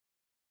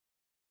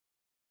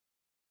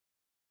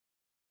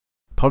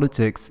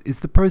Politics is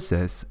the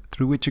process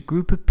through which a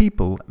group of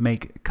people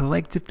make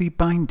collectively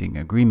binding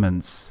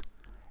agreements.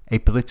 A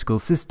political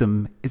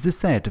system is a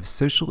set of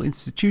social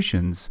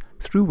institutions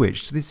through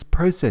which this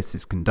process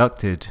is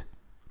conducted.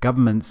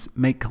 Governments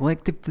make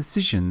collective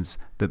decisions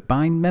that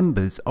bind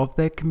members of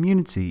their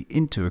community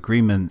into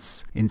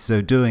agreements. In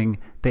so doing,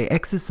 they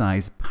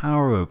exercise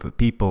power over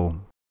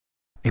people.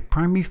 A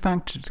primary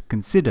factor to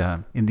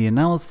consider in the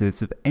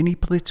analysis of any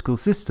political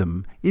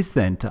system is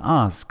then to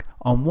ask,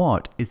 on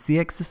what is the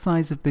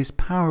exercise of this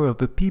power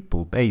over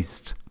people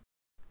based?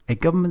 A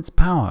government's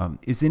power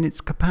is in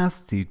its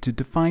capacity to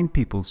define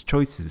people's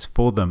choices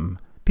for them.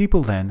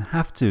 People then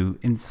have to,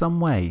 in some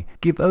way,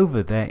 give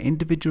over their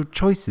individual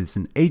choices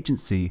and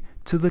agency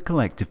to the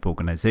collective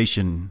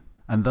organization,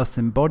 and thus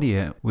embody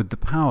it with the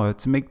power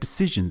to make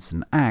decisions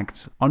and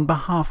act on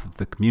behalf of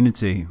the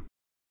community.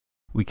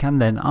 We can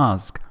then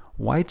ask,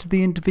 why do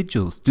the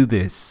individuals do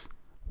this?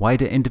 Why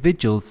do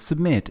individuals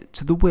submit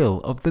to the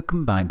will of the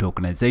combined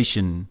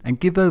organization and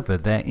give over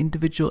their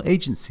individual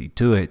agency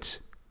to it?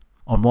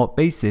 On what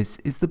basis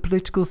is the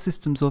political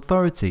system's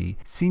authority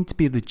seen to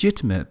be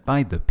legitimate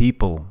by the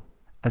people?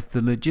 As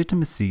the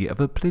legitimacy of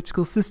a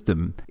political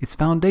system is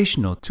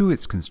foundational to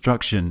its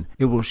construction,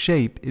 it will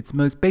shape its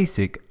most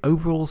basic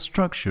overall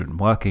structure and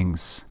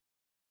workings.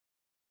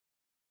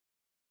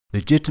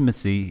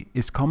 Legitimacy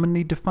is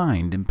commonly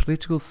defined in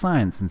political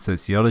science and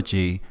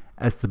sociology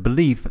as the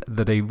belief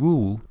that a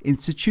rule,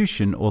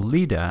 institution, or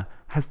leader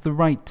has the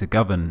right to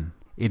govern.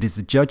 It is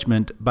a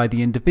judgment by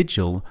the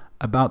individual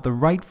about the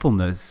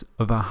rightfulness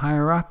of a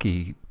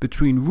hierarchy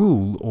between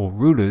rule or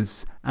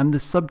rulers and the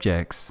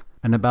subjects,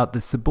 and about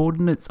the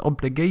subordinates'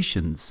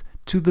 obligations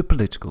to the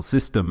political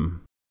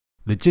system.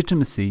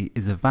 Legitimacy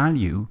is a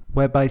value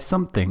whereby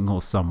something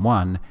or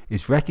someone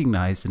is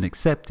recognized and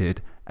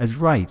accepted as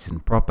right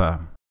and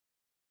proper.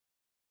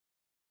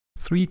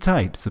 Three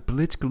types of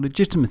political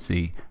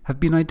legitimacy have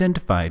been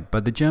identified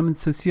by the German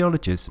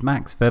sociologist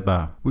Max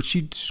Weber, which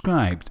he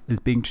described as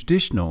being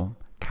traditional,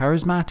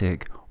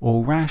 charismatic,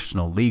 or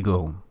rational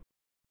legal.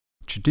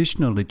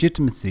 Traditional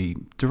legitimacy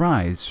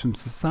derives from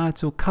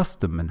societal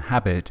custom and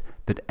habit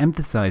that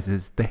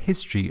emphasizes the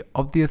history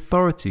of the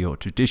authority or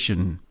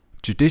tradition.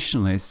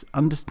 Traditionalists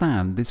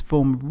understand this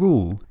form of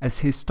rule as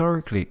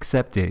historically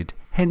accepted,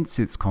 hence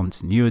its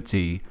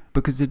continuity,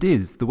 because it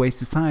is the way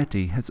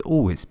society has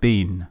always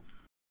been.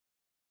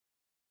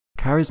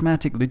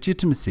 Charismatic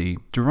legitimacy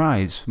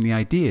derives from the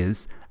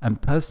ideas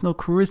and personal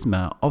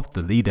charisma of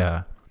the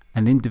leader,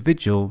 an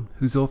individual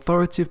whose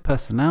authoritative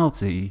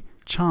personality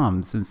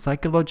charms and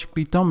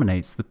psychologically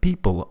dominates the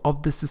people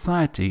of the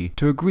society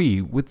to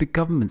agree with the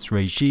government's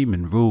regime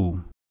and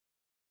rule.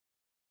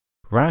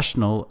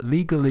 Rational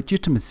legal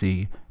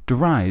legitimacy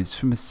derives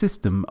from a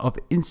system of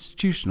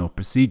institutional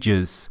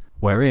procedures,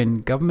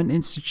 wherein government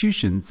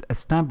institutions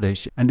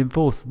establish and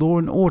enforce law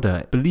and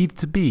order believed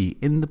to be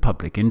in the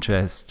public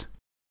interest.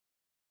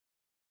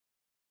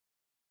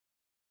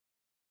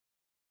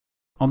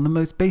 On the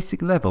most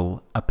basic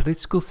level, a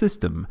political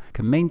system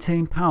can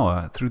maintain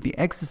power through the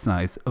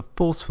exercise of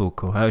forceful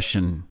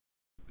coercion.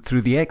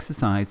 Through the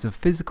exercise of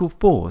physical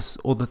force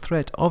or the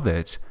threat of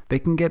it, they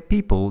can get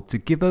people to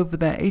give over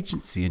their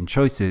agency and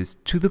choices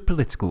to the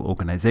political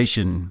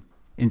organization.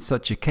 In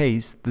such a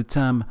case, the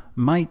term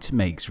 "might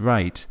makes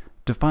right"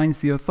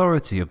 defines the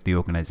authority of the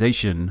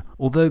organization,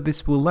 although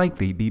this will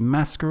likely be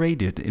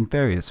masqueraded in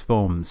various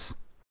forms.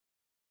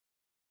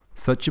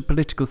 Such a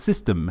political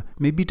system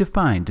may be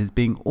defined as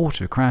being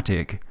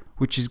autocratic,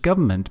 which is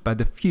governed by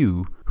the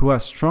few who are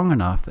strong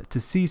enough to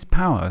seize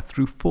power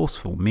through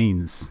forceful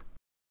means.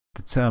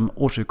 The term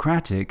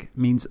autocratic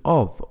means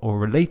of or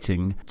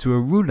relating to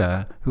a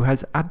ruler who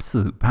has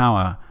absolute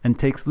power and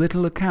takes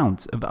little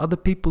account of other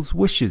people's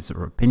wishes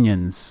or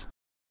opinions.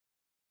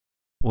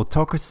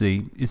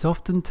 Autocracy is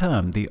often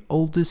termed the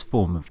oldest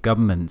form of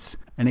government,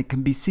 and it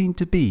can be seen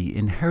to be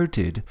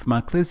inherited from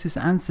our closest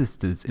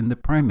ancestors in the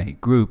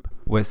primate group,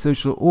 where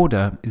social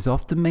order is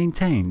often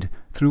maintained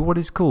through what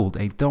is called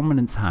a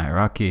dominance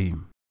hierarchy.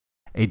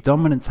 A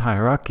dominance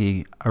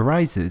hierarchy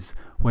arises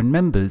when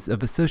members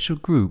of a social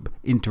group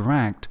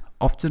interact,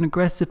 often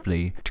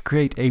aggressively, to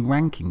create a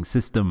ranking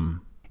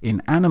system.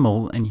 In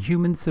animal and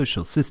human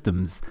social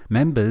systems,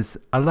 members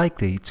are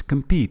likely to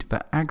compete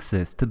for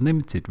access to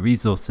limited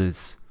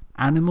resources.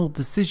 Animal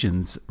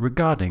decisions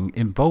regarding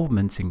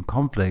involvement in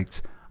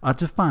conflict are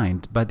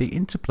defined by the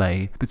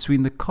interplay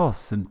between the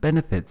costs and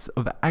benefits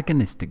of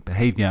agonistic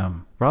behavior.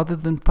 Rather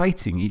than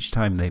fighting each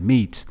time they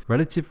meet,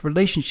 relative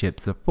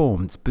relationships are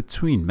formed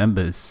between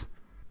members.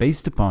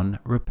 Based upon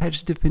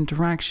repetitive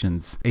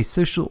interactions, a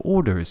social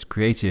order is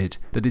created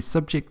that is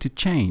subject to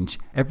change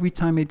every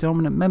time a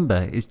dominant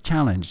member is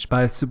challenged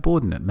by a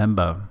subordinate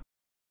member.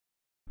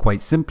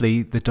 Quite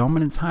simply, the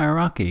dominance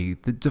hierarchy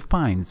that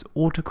defines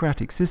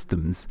autocratic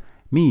systems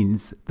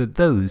means that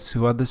those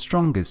who are the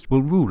strongest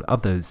will rule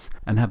others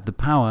and have the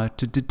power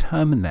to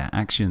determine their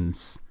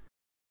actions.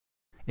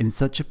 In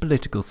such a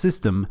political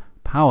system,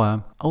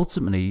 power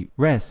ultimately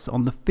rests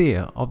on the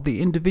fear of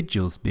the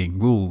individuals being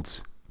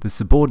ruled. The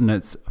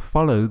subordinates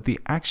follow the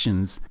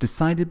actions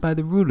decided by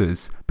the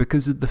rulers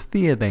because of the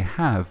fear they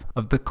have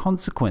of the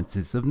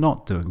consequences of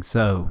not doing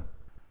so.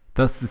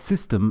 Thus, the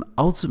system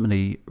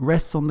ultimately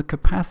rests on the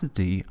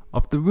capacity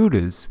of the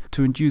rulers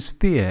to induce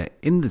fear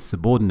in the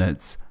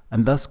subordinates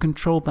and thus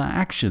control their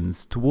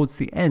actions towards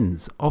the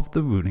ends of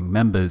the ruling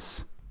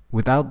members.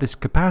 Without this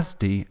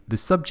capacity, the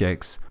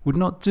subjects would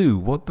not do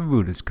what the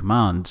rulers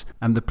command,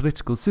 and the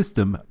political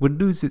system would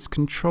lose its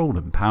control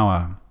and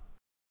power.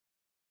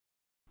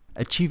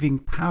 Achieving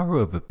power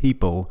over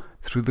people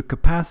through the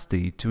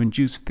capacity to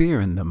induce fear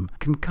in them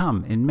can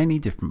come in many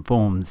different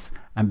forms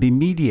and be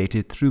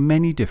mediated through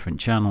many different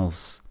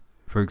channels.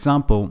 For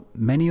example,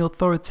 many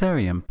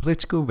authoritarian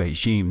political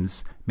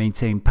regimes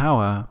maintain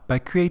power by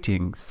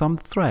creating some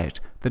threat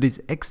that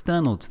is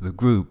external to the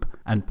group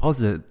and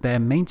posit their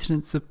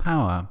maintenance of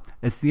power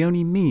as the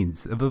only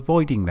means of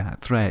avoiding that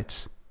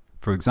threat.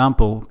 For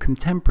example,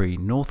 contemporary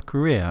North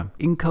Korea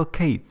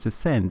inculcates a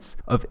sense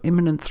of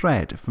imminent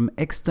threat from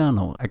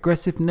external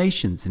aggressive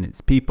nations in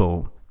its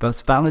people,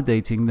 thus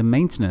validating the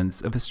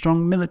maintenance of a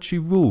strong military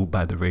rule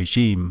by the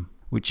regime,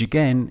 which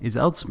again is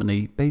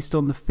ultimately based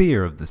on the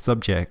fear of the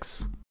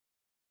subjects.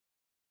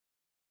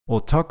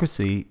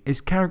 Autocracy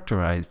is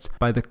characterized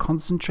by the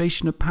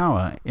concentration of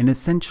power in a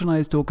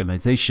centralized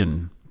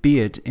organization, be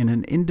it in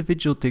an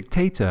individual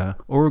dictator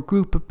or a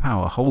group of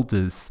power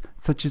holders,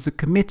 such as a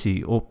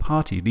committee or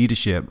party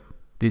leadership.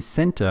 This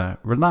center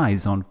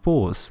relies on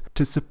force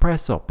to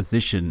suppress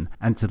opposition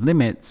and to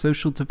limit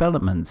social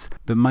developments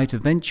that might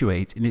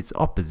eventuate in its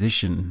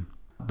opposition.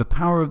 The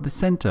power of the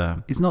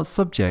center is not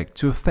subject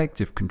to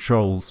effective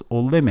controls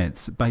or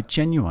limits by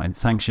genuine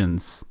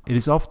sanctions. It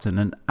is often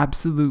an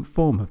absolute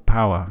form of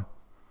power.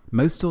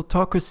 Most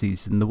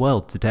autocracies in the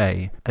world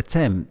today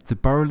attempt to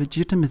borrow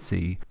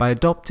legitimacy by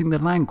adopting the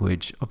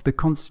language of the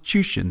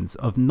constitutions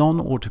of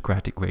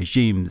non-autocratic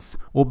regimes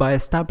or by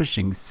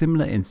establishing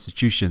similar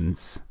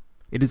institutions.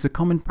 It is a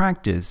common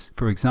practice,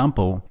 for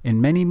example, in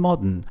many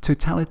modern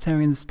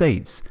totalitarian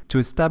states to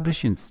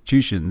establish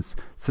institutions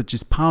such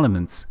as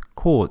parliaments,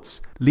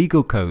 courts,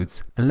 legal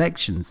codes,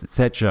 elections,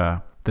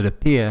 etc., that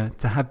appear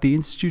to have the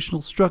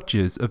institutional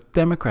structures of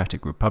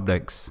democratic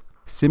republics.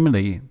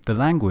 Similarly, the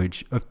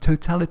language of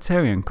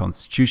totalitarian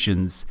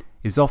constitutions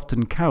is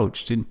often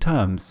couched in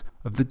terms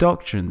of the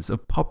doctrines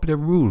of popular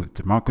rule of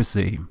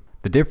democracy.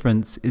 The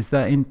difference is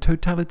that in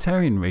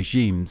totalitarian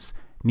regimes,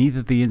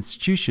 neither the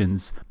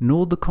institutions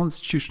nor the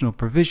constitutional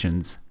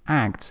provisions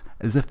act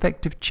as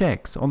effective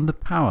checks on the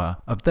power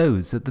of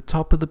those at the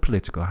top of the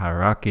political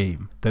hierarchy.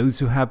 Those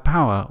who have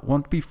power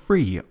want to be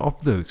free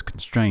of those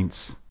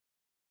constraints.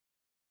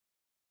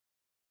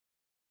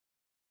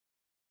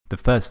 The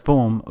first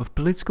form of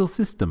political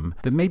system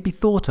that may be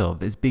thought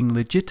of as being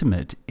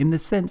legitimate in the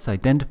sense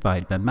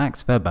identified by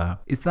Max Weber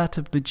is that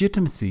of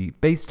legitimacy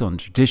based on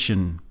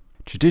tradition.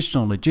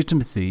 Traditional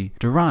legitimacy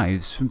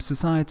derives from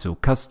societal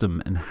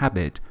custom and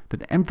habit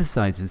that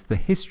emphasizes the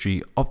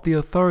history of the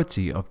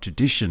authority of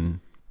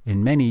tradition.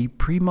 In many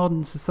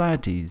pre-modern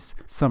societies,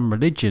 some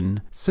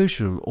religion,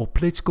 social or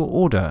political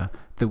order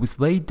that was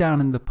laid down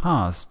in the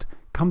past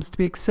comes to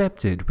be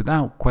accepted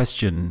without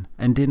question,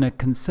 and in a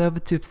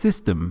conservative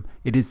system,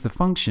 it is the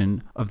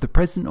function of the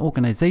present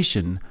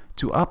organization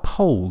to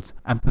uphold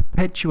and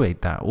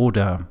perpetuate that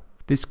order.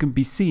 This can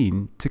be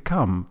seen to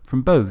come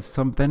from both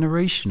some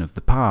veneration of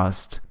the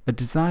past, a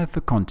desire for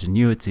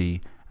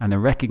continuity, and a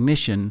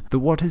recognition that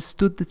what has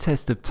stood the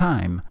test of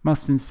time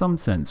must in some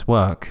sense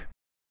work.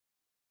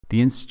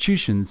 The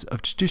institutions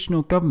of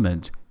traditional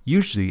government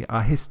usually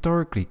are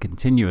historically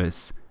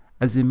continuous,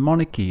 as in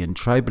monarchy and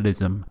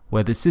tribalism,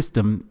 where the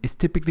system is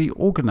typically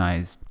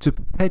organized to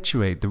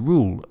perpetuate the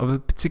rule of a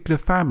particular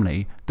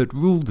family that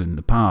ruled in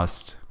the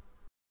past.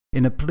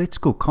 In a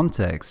political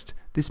context,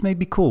 this may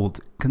be called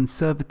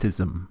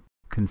conservatism.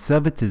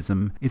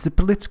 Conservatism is a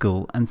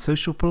political and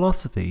social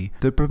philosophy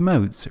that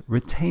promotes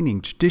retaining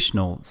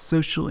traditional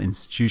social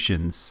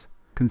institutions.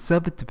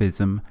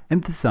 Conservatism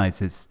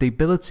emphasizes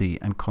stability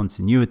and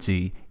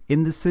continuity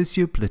in the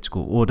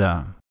socio-political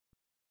order.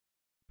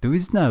 There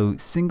is no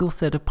single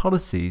set of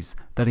policies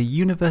that are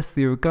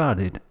universally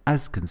regarded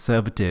as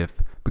conservative,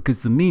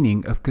 because the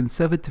meaning of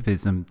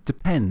conservatism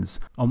depends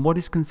on what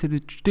is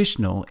considered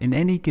traditional in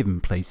any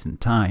given place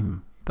and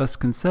time. Thus,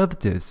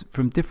 conservatives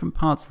from different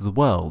parts of the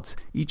world,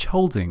 each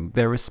holding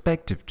their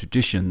respective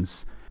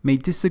traditions, may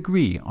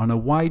disagree on a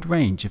wide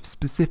range of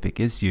specific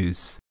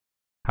issues.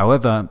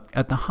 However,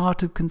 at the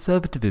heart of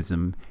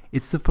conservatism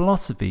is the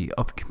philosophy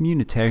of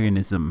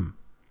communitarianism.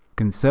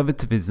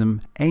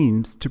 Conservatism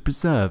aims to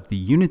preserve the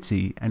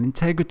unity and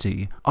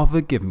integrity of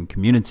a given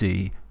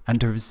community and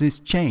to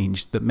resist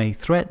change that may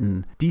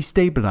threaten,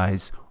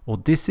 destabilize, or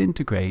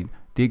disintegrate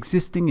the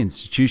existing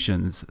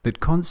institutions that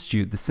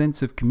constitute the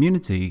sense of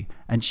community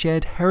and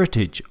shared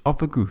heritage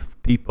of a group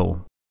of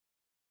people.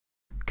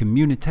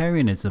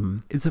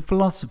 Communitarianism is a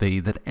philosophy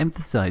that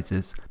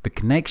emphasizes the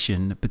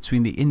connection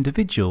between the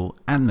individual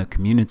and the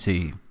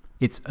community.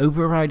 Its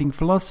overriding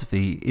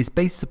philosophy is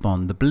based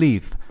upon the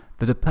belief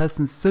that a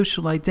person's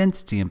social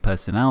identity and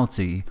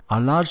personality are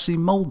largely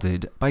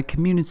molded by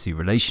community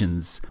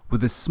relations,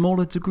 with a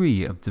smaller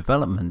degree of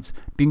development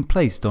being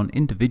placed on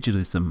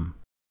individualism.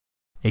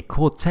 A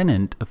core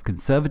tenet of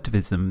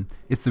conservatism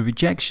is the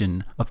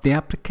rejection of the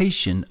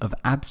application of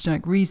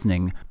abstract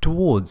reasoning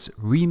towards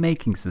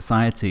remaking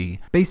society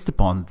based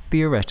upon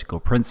theoretical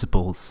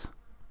principles,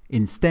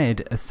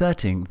 instead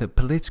asserting that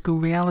political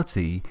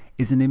reality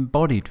is an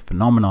embodied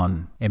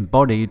phenomenon,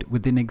 embodied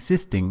within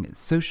existing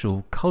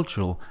social,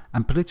 cultural,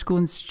 and political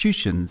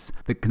institutions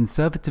that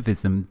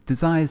conservatism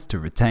desires to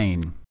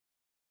retain.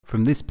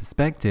 From this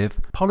perspective,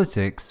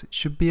 politics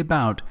should be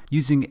about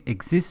using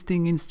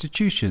existing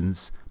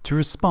institutions to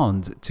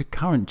respond to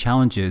current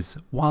challenges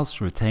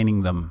whilst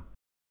retaining them.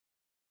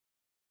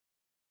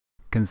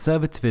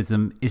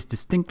 Conservatism is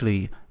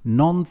distinctly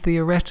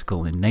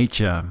non-theoretical in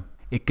nature.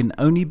 It can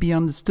only be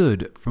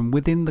understood from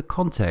within the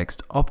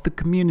context of the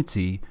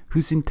community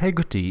whose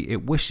integrity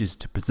it wishes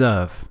to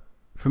preserve.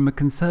 From a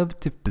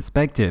conservative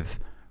perspective,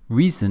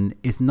 reason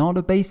is not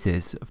a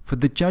basis for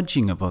the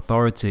judging of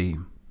authority.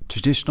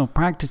 Traditional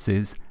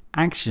practices,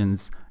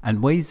 actions,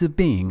 and ways of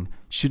being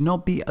should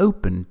not be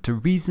open to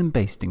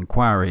reason-based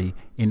inquiry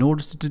in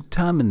order to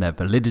determine their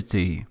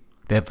validity.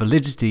 Their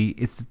validity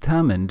is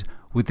determined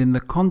within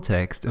the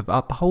context of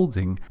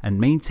upholding and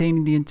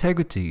maintaining the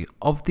integrity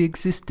of the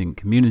existing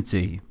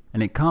community,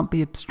 and it can't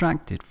be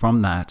abstracted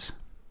from that.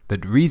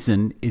 That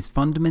reason is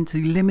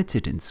fundamentally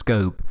limited in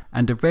scope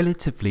and a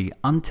relatively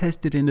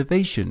untested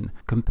innovation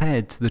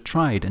compared to the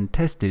tried and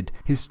tested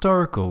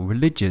historical,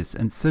 religious,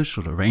 and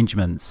social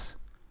arrangements.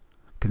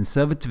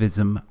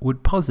 Conservatism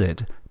would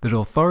posit that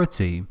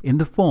authority, in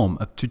the form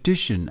of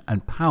tradition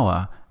and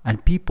power,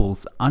 and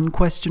people's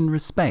unquestioned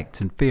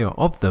respect and fear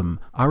of them,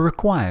 are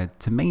required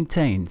to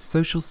maintain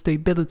social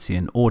stability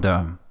and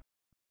order.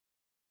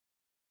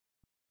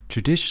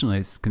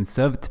 Traditionalist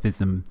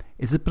conservatism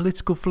is a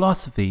political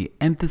philosophy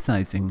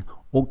emphasizing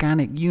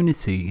organic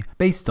unity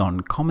based on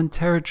common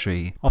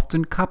territory,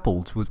 often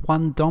coupled with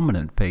one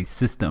dominant faith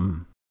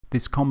system.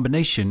 This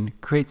combination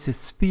creates a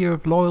sphere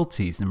of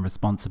loyalties and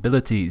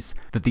responsibilities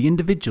that the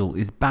individual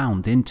is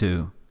bound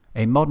into.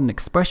 A modern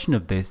expression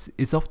of this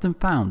is often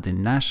found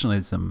in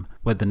nationalism,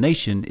 where the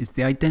nation is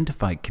the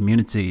identified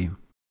community.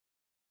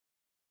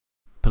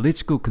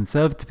 Political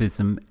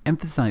conservatism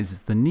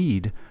emphasizes the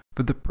need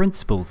for the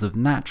principles of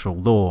natural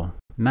law.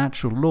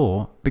 Natural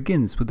law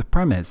begins with the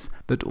premise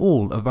that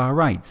all of our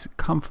rights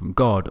come from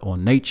God or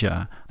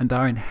nature and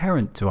are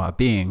inherent to our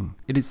being.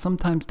 It is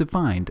sometimes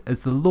defined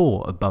as the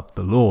law above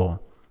the law.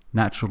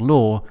 Natural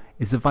law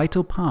is a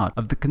vital part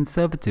of the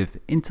conservative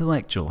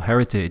intellectual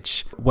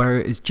heritage, where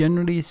it is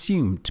generally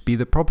assumed to be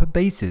the proper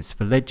basis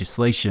for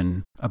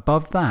legislation,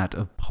 above that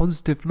of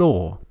positive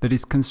law that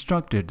is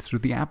constructed through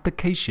the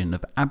application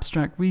of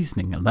abstract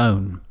reasoning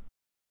alone.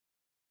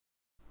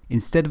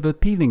 Instead of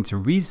appealing to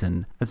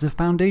reason as a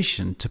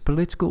foundation to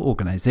political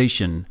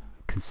organization,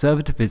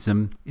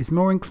 conservatism is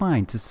more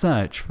inclined to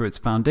search for its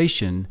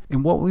foundation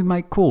in what we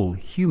might call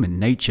human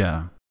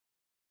nature.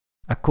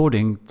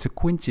 According to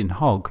Quintin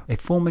Hogg, a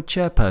former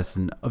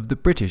chairperson of the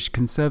British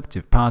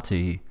Conservative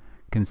Party,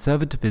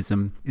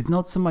 conservatism is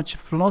not so much a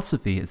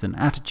philosophy as an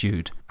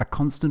attitude, a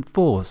constant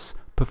force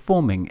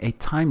performing a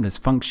timeless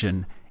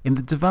function in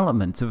the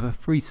development of a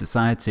free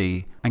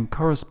society, and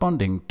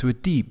corresponding to a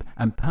deep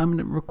and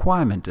permanent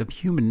requirement of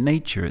human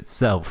nature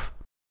itself.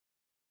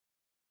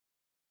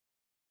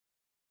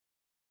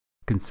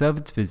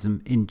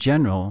 Conservatism in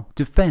general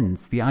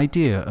defends the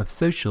idea of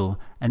social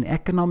and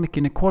economic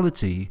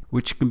inequality,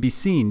 which can be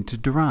seen to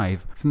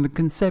derive from the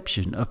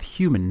conception of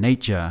human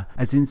nature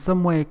as in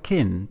some way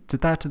akin to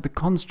that of the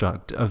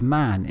construct of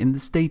man in the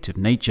state of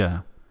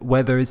nature,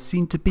 where there is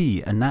seen to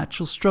be a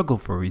natural struggle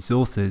for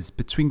resources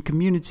between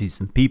communities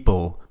and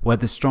people, where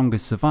the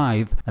strongest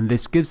survive, and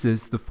this gives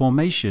us the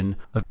formation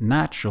of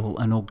natural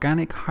and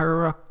organic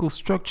hierarchical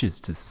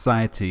structures to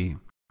society.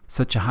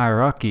 Such a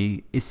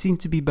hierarchy is seen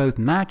to be both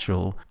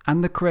natural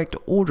and the correct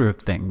order of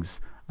things,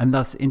 and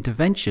thus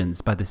interventions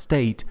by the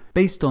state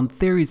based on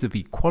theories of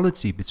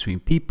equality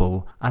between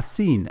people are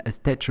seen as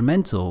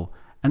detrimental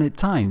and at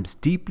times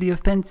deeply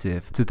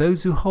offensive to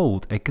those who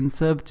hold a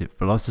conservative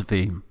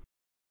philosophy.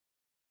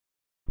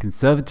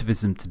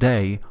 Conservatism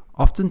today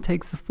often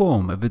takes the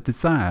form of a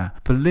desire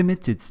for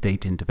limited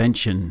state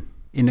intervention.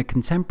 In a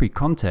contemporary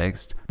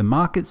context, the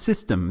market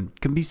system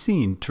can be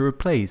seen to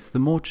replace the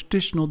more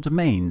traditional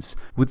domains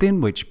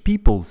within which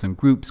peoples and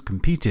groups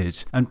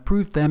competed and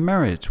proved their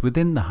merit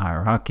within the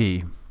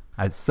hierarchy.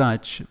 As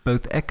such,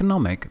 both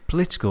economic,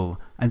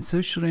 political, and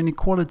social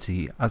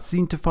inequality are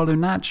seen to follow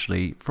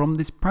naturally from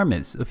this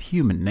premise of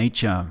human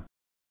nature.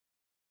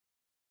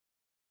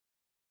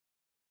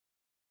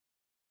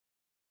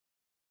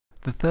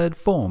 The third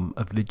form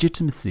of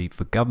legitimacy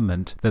for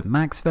government that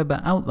Max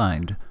Weber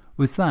outlined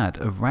was that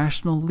of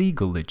rational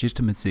legal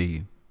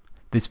legitimacy.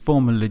 This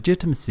form of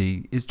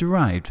legitimacy is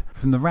derived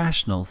from the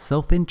rational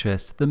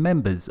self-interest of the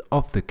members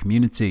of the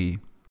community.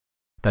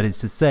 That is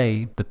to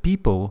say, the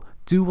people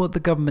do what the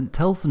government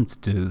tells them to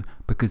do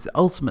because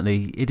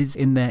ultimately it is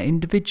in their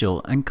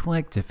individual and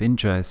collective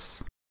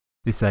interests.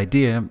 This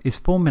idea is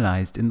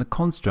formalized in the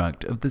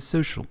construct of the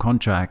social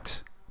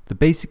contract. The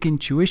basic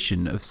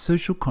intuition of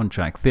social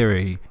contract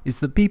theory is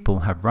that people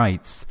have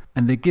rights,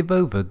 and they give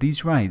over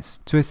these rights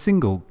to a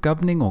single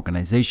governing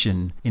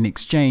organization in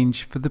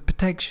exchange for the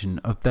protection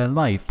of their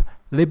life,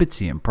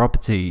 liberty, and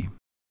property.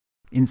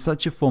 In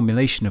such a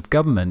formulation of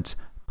government,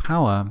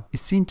 power is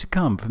seen to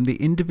come from the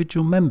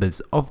individual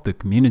members of the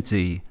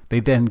community. They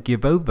then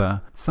give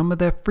over some of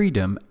their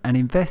freedom and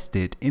invest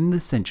it in the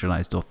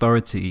centralized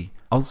authority,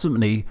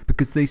 ultimately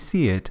because they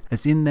see it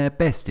as in their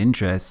best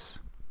interests.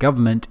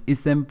 Government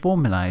is then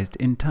formalized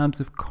in terms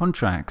of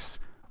contracts,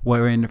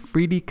 wherein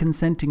freely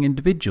consenting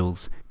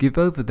individuals give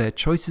over their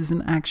choices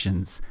and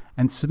actions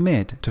and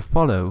submit to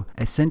follow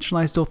a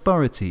centralized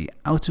authority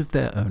out of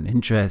their own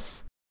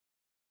interests.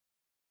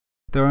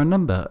 There are a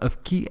number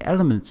of key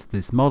elements to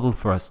this model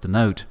for us to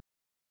note.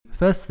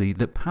 Firstly,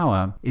 that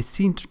power is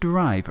seen to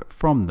derive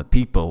from the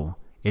people.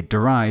 It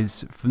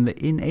derives from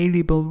the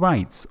inalienable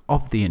rights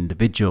of the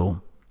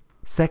individual.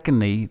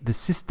 Secondly, the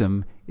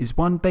system is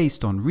one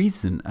based on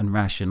reason and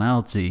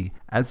rationality,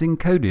 as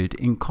encoded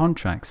in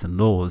contracts and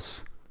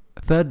laws.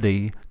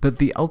 Thirdly, that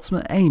the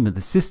ultimate aim of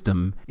the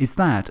system is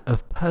that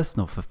of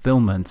personal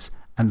fulfillment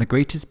and the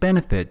greatest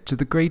benefit to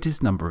the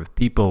greatest number of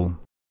people.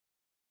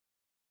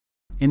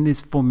 In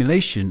this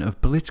formulation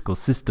of political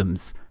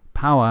systems,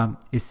 power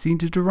is seen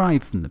to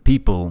derive from the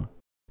people.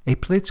 A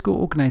political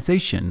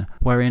organization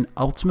wherein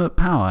ultimate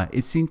power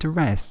is seen to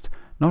rest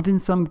not in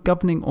some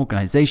governing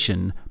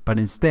organization, but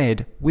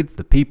instead with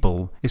the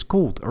people, is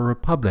called a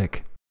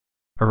republic.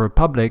 A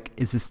republic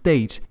is a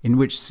state in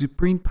which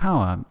supreme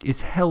power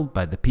is held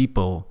by the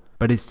people,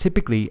 but is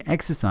typically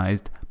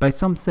exercised by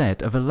some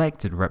set of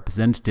elected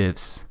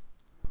representatives.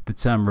 The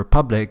term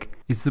republic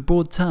is the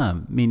broad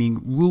term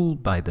meaning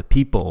ruled by the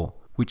people,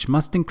 which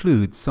must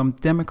include some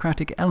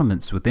democratic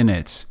elements within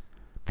it.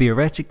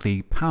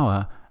 Theoretically,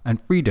 power and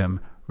freedom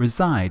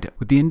reside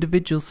with the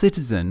individual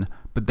citizen,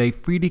 but they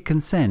freely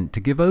consent to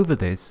give over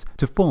this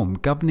to form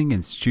governing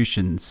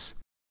institutions.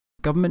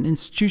 Government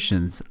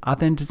institutions are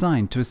then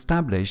designed to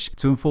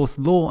enforce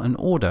law and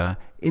order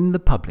in the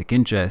public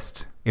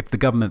interest. If the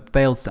government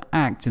fails to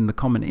act in the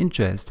common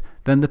interest,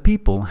 then the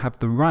people have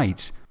the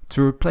right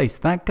to replace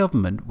that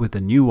government with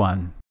a new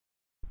one.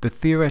 The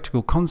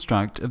theoretical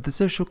construct of the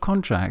social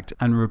contract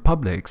and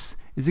republics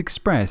is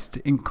expressed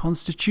in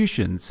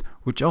constitutions,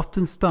 which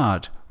often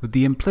start with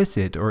the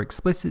implicit or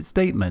explicit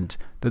statement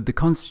that the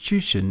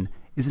constitution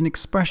is an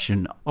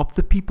expression of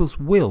the people's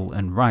will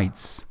and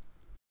rights.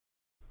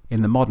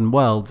 In the modern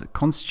world,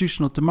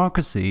 constitutional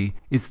democracy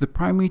is the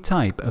primary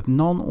type of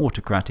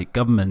non-autocratic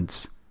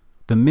government.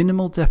 The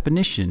minimal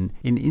definition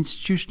in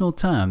institutional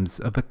terms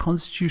of a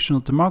constitutional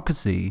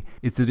democracy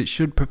is that it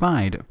should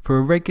provide for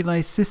a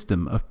regularized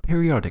system of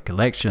periodic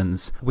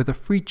elections with a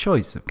free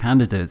choice of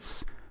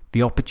candidates,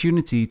 the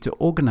opportunity to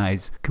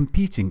organize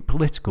competing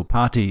political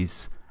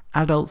parties,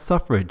 adult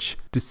suffrage,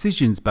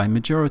 decisions by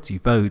majority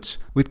vote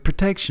with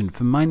protection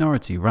for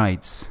minority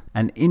rights,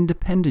 an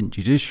independent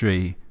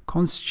judiciary,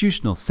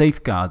 constitutional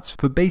safeguards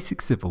for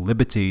basic civil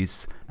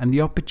liberties, and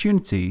the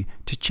opportunity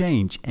to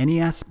change any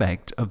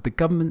aspect of the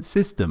government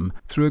system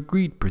through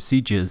agreed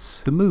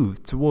procedures. The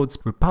move towards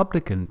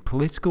republican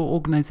political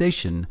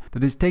organization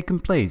that has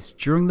taken place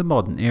during the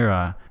modern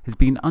era has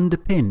been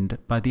underpinned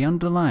by the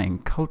underlying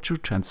cultural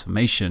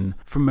transformation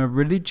from a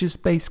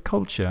religious-based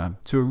culture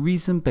to a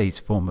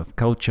reason-based form of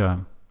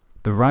culture.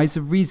 The rise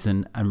of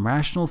reason and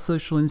rational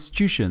social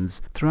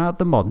institutions throughout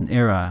the modern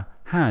era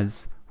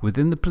has,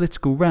 within the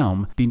political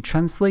realm, been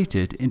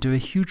translated into a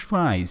huge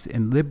rise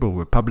in liberal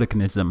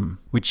republicanism,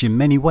 which in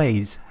many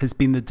ways has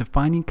been the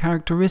defining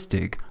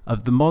characteristic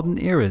of the modern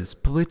era's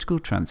political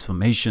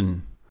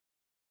transformation.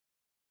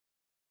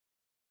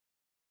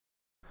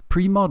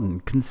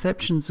 Pre-modern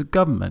conceptions of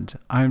government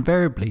are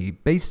invariably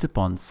based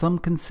upon some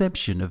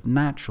conception of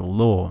natural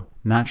law.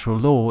 Natural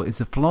law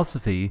is a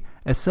philosophy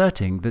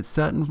asserting that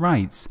certain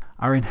rights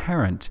are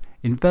inherent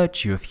in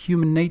virtue of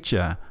human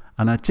nature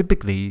and are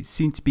typically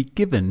seen to be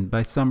given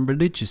by some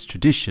religious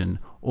tradition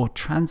or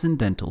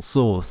transcendental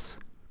source.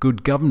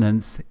 Good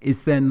governance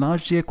is then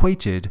largely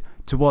equated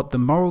to what the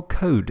moral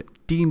code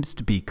deems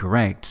to be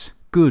correct,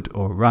 good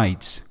or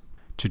right.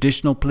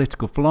 Traditional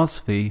political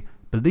philosophy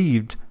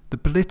believed the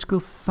political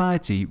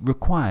society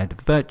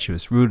required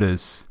virtuous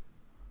rulers.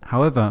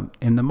 However,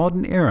 in the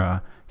modern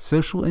era,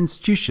 social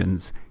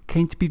institutions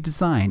came to be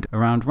designed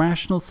around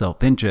rational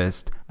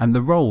self-interest, and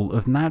the role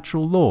of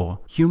natural law,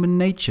 human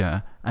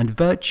nature, and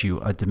virtue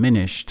are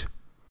diminished.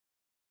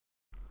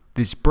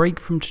 This break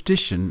from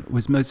tradition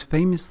was most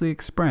famously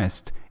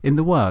expressed in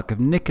the work of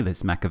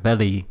Nicholas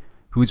Machiavelli,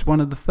 who was one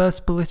of the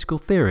first political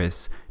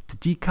theorists to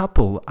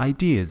decouple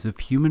ideas of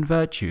human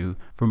virtue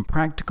from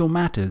practical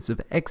matters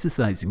of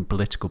exercising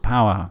political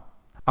power.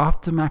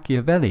 After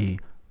Machiavelli,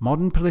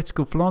 modern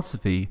political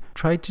philosophy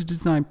tried to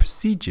design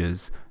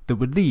procedures that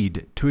would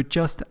lead to a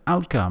just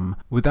outcome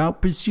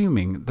without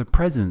presuming the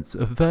presence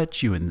of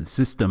virtue in the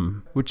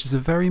system, which is a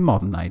very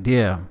modern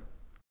idea.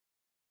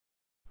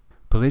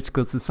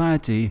 Political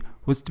society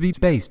was to be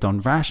based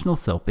on rational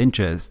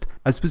self-interest,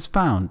 as was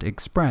found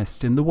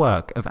expressed in the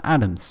work of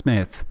Adam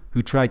Smith,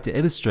 who tried to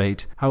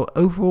illustrate how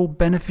overall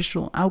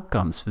beneficial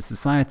outcomes for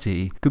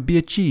society could be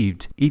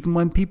achieved even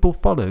when people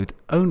followed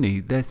only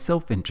their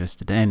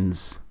self-interested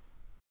ends.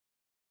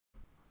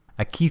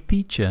 A key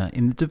feature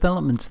in the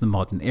development of the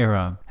modern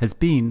era has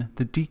been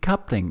the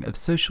decoupling of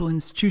social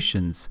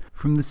institutions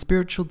from the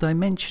spiritual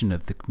dimension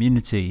of the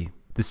community.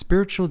 The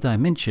spiritual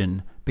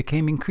dimension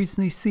became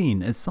increasingly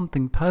seen as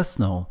something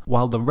personal,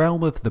 while the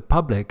realm of the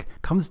public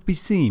comes to be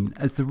seen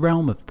as the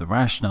realm of the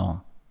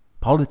rational.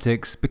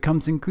 Politics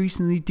becomes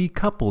increasingly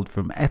decoupled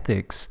from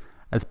ethics,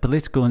 as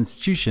political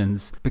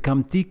institutions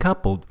become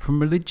decoupled from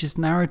religious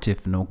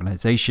narrative and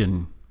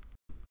organization.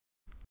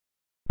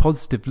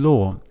 Positive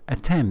law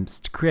attempts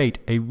to create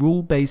a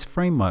rule-based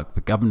framework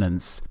for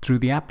governance through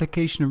the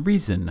application of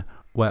reason,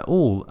 where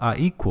all are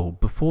equal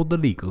before the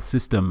legal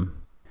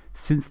system.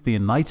 Since the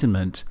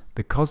Enlightenment,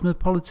 the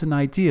cosmopolitan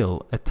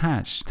ideal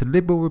attached to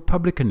liberal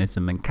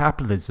republicanism and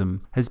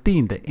capitalism has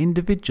been that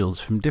individuals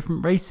from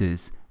different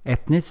races,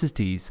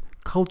 ethnicities,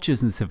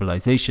 cultures and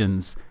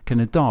civilizations can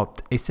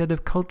adopt a set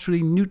of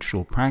culturally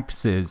neutral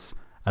practices,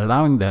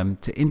 allowing them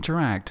to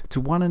interact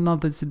to one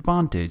another's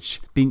advantage,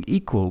 being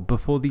equal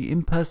before the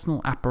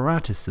impersonal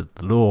apparatus of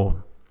the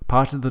law.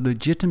 Part of the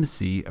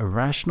legitimacy of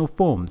rational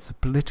forms of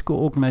political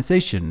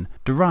organization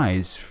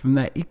derives from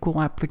their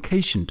equal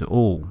application to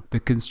all, the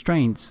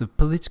constraints of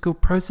political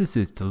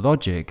processes to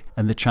logic,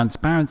 and the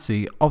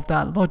transparency of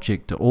that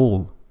logic to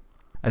all.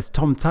 As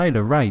Tom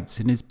Tyler writes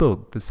in his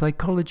book The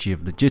Psychology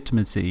of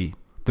Legitimacy,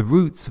 the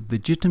roots of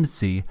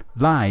legitimacy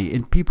lie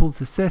in people's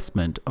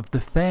assessment of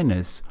the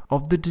fairness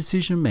of the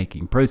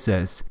decision-making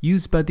process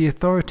used by the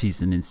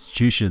authorities and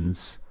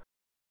institutions.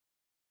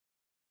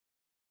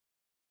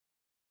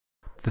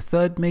 The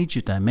third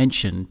major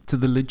dimension to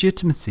the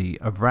legitimacy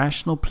of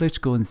rational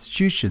political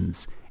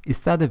institutions is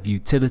that of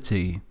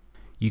utility.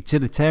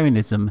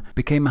 Utilitarianism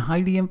became a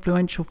highly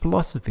influential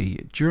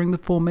philosophy during the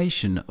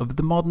formation of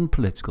the modern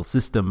political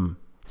system.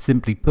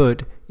 Simply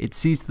put, it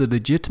sees the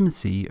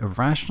legitimacy of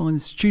rational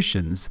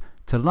institutions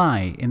to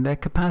lie in their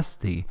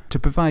capacity to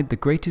provide the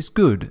greatest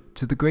good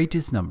to the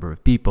greatest number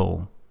of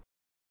people.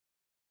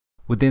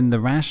 Within the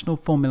rational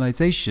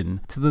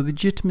formalization to the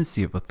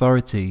legitimacy of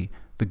authority,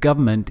 the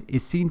government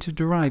is seen to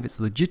derive its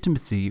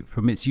legitimacy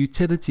from its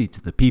utility to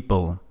the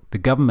people. The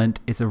government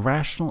is a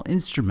rational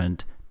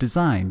instrument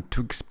designed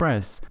to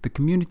express the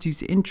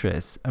community's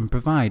interests and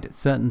provide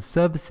certain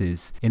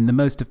services in the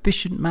most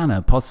efficient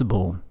manner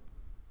possible.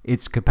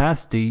 Its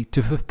capacity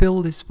to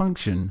fulfill this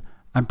function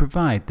and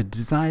provide the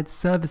desired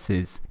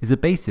services is a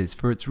basis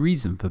for its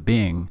reason for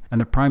being and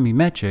a primary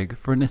metric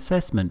for an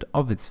assessment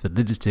of its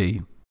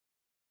validity.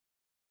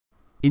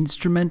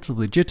 Instrumental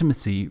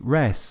legitimacy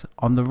rests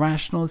on the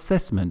rational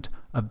assessment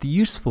of the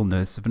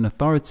usefulness of an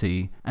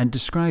authority and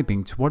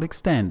describing to what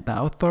extent that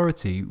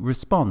authority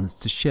responds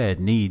to shared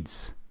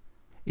needs.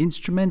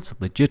 Instrumental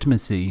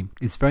legitimacy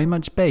is very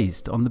much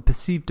based on the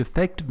perceived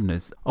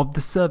effectiveness of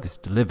the service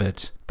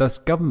delivered. Thus,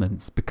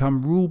 governments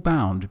become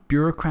rule-bound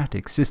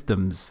bureaucratic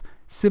systems,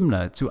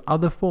 similar to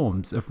other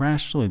forms of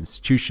rational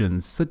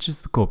institutions such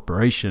as the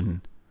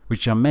corporation,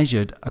 which are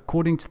measured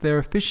according to their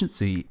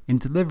efficiency in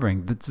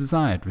delivering the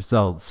desired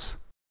results.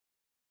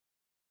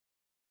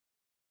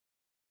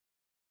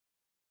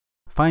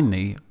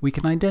 Finally, we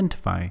can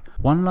identify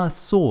one last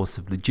source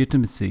of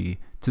legitimacy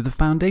to the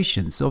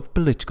foundations of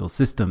political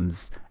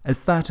systems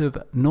as that of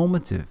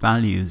normative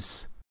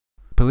values.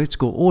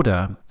 Political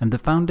order and the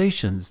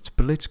foundations to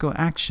political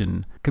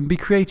action can be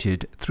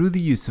created through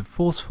the use of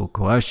forceful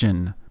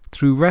coercion,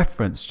 through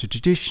reference to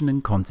tradition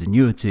and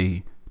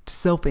continuity, to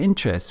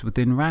self-interest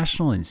within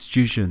rational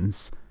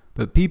institutions,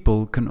 but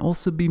people can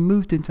also be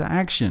moved into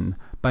action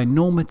by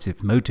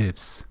normative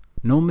motives.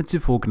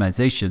 Normative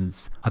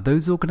organizations are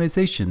those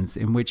organizations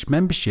in which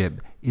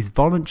membership is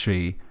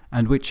voluntary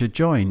and which are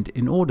joined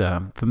in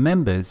order for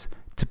members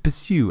to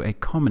pursue a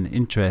common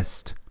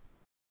interest.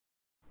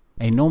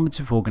 A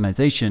normative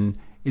organization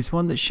is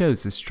one that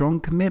shows a strong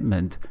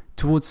commitment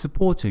towards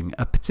supporting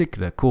a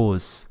particular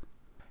cause.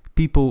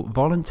 People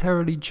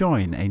voluntarily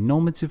join a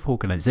normative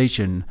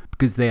organization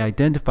because they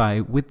identify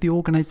with the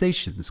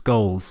organization's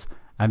goals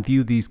and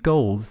view these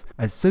goals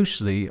as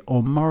socially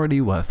or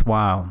morally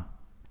worthwhile.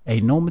 A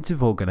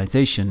normative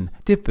organization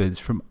differs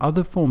from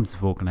other forms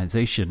of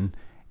organization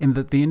in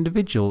that the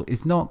individual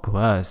is not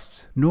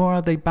coerced, nor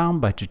are they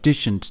bound by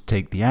tradition to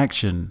take the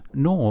action,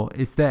 nor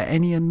is there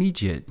any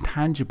immediate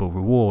tangible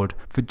reward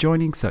for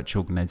joining such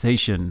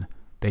organization.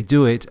 They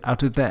do it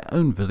out of their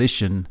own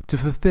volition to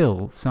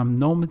fulfill some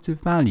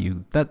normative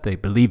value that they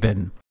believe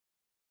in.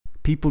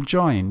 People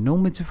join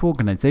normative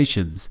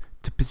organizations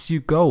to pursue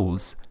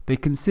goals they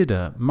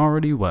consider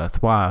morally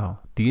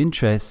worthwhile. The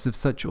interests of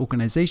such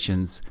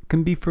organizations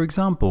can be, for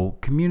example,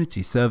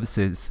 community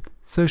services,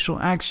 social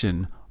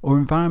action, or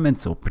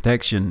environmental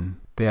protection.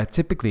 They are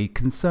typically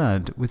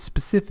concerned with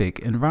specific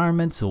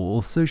environmental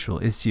or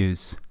social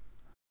issues.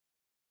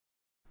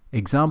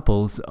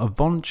 Examples of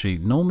voluntary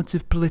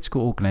normative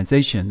political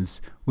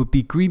organizations would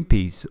be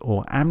Greenpeace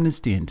or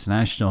Amnesty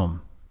International.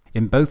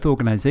 In both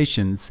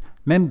organizations,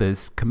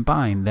 members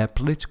combine their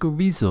political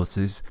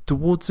resources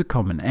towards a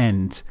common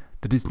end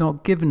that is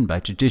not given by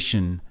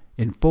tradition,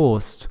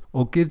 enforced,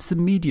 or gives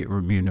immediate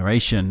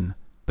remuneration,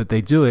 but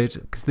they do it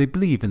because they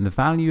believe in the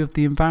value of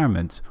the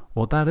environment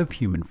or that of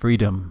human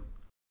freedom.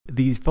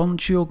 These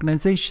voluntary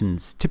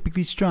organizations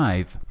typically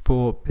strive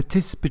for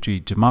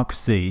participatory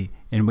democracy,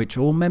 in which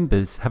all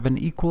members have an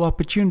equal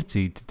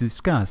opportunity to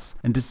discuss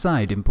and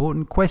decide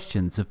important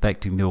questions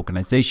affecting the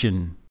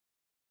organization.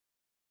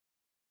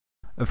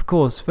 Of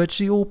course,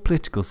 virtually all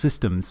political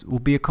systems will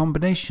be a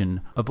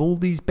combination of all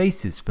these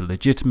bases for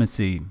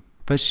legitimacy.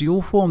 Virtually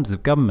all forms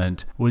of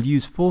government will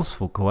use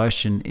forceful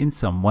coercion in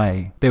some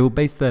way. They will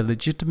base their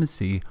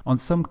legitimacy on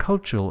some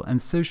cultural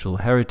and social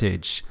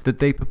heritage that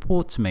they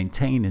purport to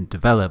maintain and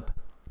develop.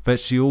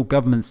 Virtually all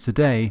governments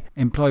today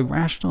employ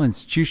rational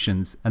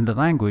institutions and the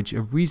language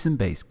of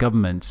reason-based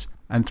government,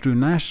 and through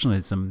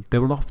nationalism they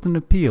will often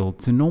appeal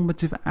to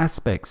normative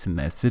aspects in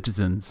their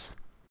citizens.